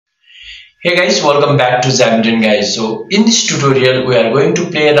Hey guys, welcome back to Xamarin guys. So in this tutorial we are going to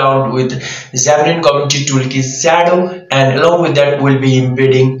play around with Xamarin Community Toolkit Shadow, and along with that we'll be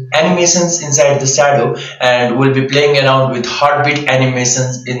embedding animations inside the shadow, and we'll be playing around with heartbeat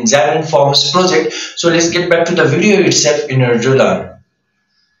animations in Xamarin Forms project. So let's get back to the video itself in order to learn.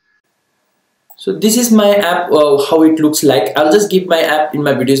 So this is my app, how it looks like. I'll just give my app in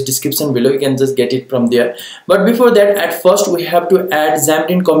my video's description below. You can just get it from there. But before that, at first we have to add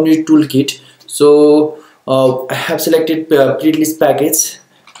Xamarin Community Toolkit. So I have selected pre-release package.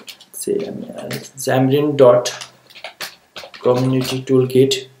 Say Xamarin Community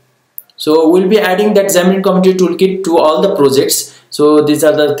Toolkit. So we'll be adding that Xamarin Community Toolkit to all the projects. So these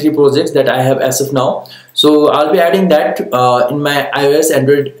are the 3 projects that I have as of now. So I'll be adding that in my iOS,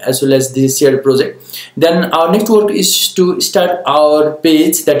 Android as well as this shared project. Then our next work is to start our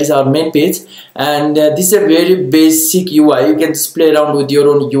page, that is our main page. And this is a very basic UI. You can just play around with your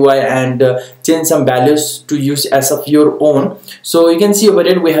own UI and change some values to use as of your own. So you can see over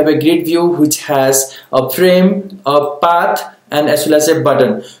here we have a grid view which has a frame, a path, and as well as a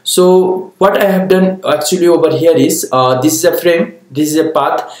button. So what I have done actually over here is this is a frame, this is a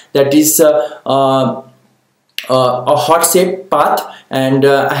path, that is a heart shape path, and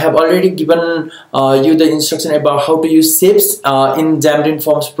I have already given you the instruction about how to use shapes in Xamarin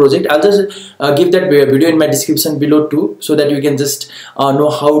Forms project. I'll just give that video in my description below too, so that you can just know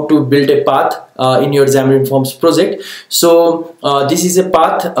how to build a path in your Xamarin Forms project. So this is a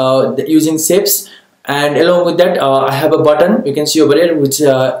path using shapes. And along with that I have a button, you can see over here, which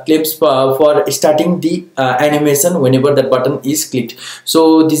claims for starting the animation whenever that button is clicked.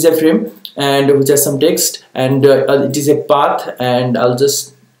 So this is a frame and which has some text, and it is a path, and I'll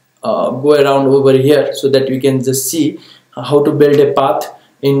just go around over here so that you can just see how to build a path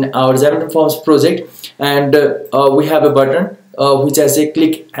in our Xamarin Forms project. And we have a button which has a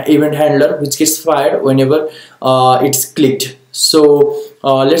click event handler which gets fired whenever it's clicked. So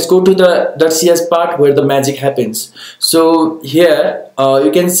let's go to the .cs part where the magic happens. So here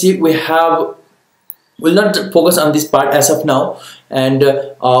you can see we'll not focus on this part as of now, and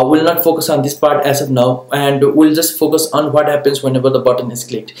we'll not focus on this part as of now, and we'll just focus on what happens whenever the button is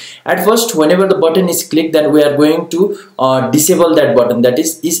clicked. At first, whenever the button is clicked, then we are going to disable that button, that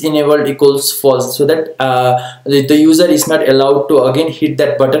is enabled equals false, so that the user is not allowed to again hit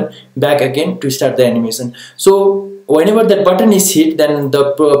that button back again to start the animation. So whenever that button is hit, then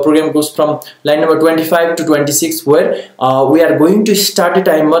the program goes from line number 25 to 26, where we are going to start a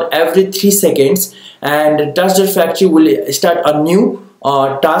timer every 3 seconds, and Task.Factory will start a new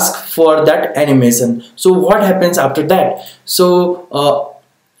task for that animation. So what happens after that? So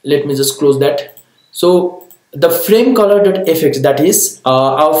let me just close that. So the frame color.effects, that is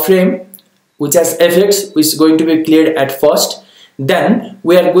our frame which has effects, which is going to be cleared at first. Then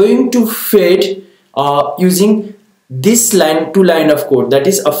we are going to fade using this two line of code, that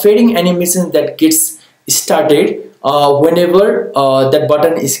is a fading animation that gets started whenever that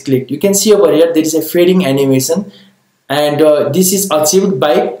button is clicked. You can see over here there is a fading animation, and this is achieved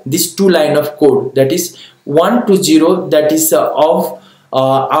by this 2 line of code, that is 1 to 0, that is of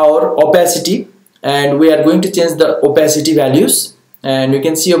our opacity, and we are going to change the opacity values. And you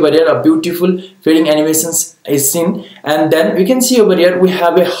can see over here a beautiful fading animations is seen. And then you can see over here we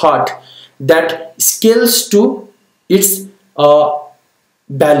have a heart that scales to its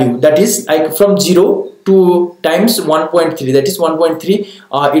value, that is like from 0 to times 1.3, that is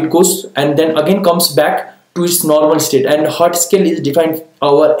 1.3 it goes, and then again comes back to its normal state, and heart scale is defined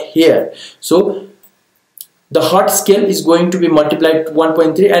over here. So the heart scale is going to be multiplied to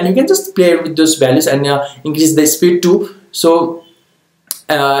 1.3, and you can just play with those values and increase the speed too. So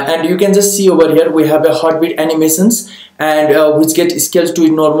and you can just see over here we have a heartbeat animations, and which get scaled to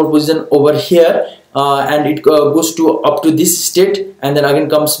its normal position over here, and it goes to up to this state, and then again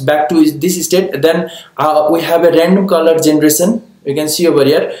comes back to this state. Then we have a random color generation, you can see over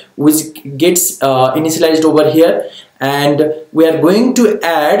here, which gets initialized over here, and we are going to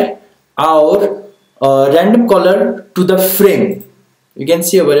add our random color to the frame. You can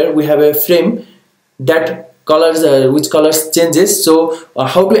see over here we have a frame that colors which colors changes. So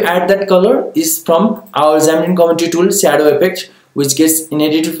how to add that color is from our Xamarin Community tool shadow effect, which gets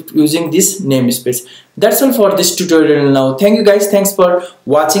inherited using this namespace. That's all for this tutorial now. Thank you guys, thanks for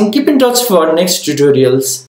watching. Keep in touch for next tutorials.